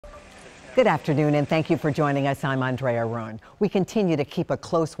Good afternoon, and thank you for joining us. I'm Andrea Roan. We continue to keep a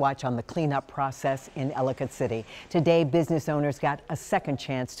close watch on the cleanup process in Ellicott City. Today, business owners got a second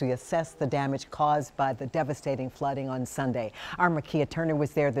chance to assess the damage caused by the devastating flooding on Sunday. Our Makia Turner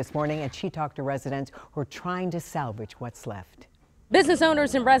was there this morning, and she talked to residents who are trying to salvage what's left. Business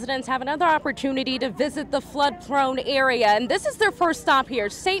owners and residents have another opportunity to visit the flood-prone area, and this is their first stop here,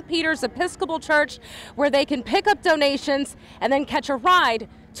 St. Peter's Episcopal Church, where they can pick up donations and then catch a ride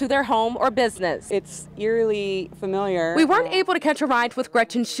to their home or business. It's eerily familiar. We weren't able to catch a ride with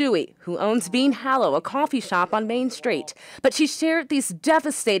Gretchen Shuey, who owns Bean Hallow, a coffee shop on Main Street, but she shared these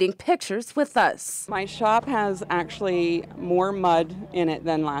devastating pictures with us. My shop has actually more mud in it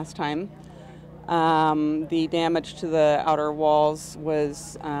than last time. The damage to the outer walls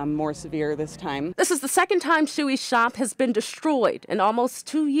was more severe this time. This is the second time Shuey's shop has been destroyed in almost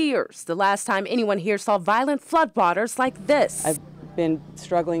 2 years. The last time anyone here saw violent floodwaters like this. I've been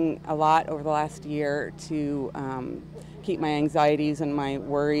struggling a lot over the last year to keep my anxieties and my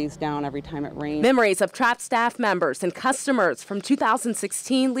worries down every time it rains. Memories of trapped staff members and customers from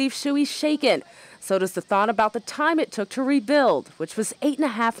 2016 leave Shuey shaken. So does the thought about the time it took to rebuild, which was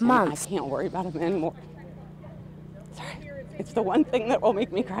 8.5 months. I can't worry about him anymore. Sorry, it's the one thing that will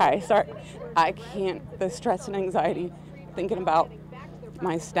make me cry. Sorry, I can't. The stress and anxiety thinking about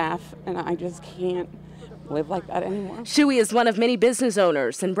my staff, and I just can't live like that anymore. Shuey is one of many business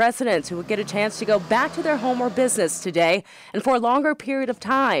owners and residents who will get a chance to go back to their home or business today and for a longer period of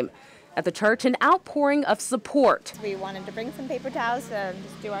time. At the church, an outpouring of support. We wanted to bring some paper towels to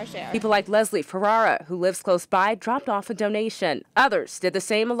just do our share. People like Leslie Ferrara, who lives close by, dropped off a donation. Others did the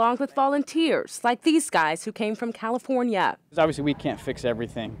same along with volunteers, like these guys who came from California. Obviously, we can't fix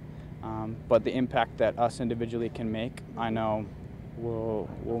everything, but the impact that us individually can make, I know, will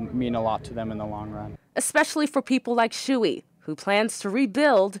mean a lot to them in the long run. Especially for people like Shuey, who plans to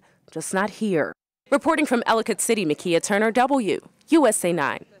rebuild, just not here. Reporting from Ellicott City, Makia Turner, USA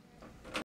 9.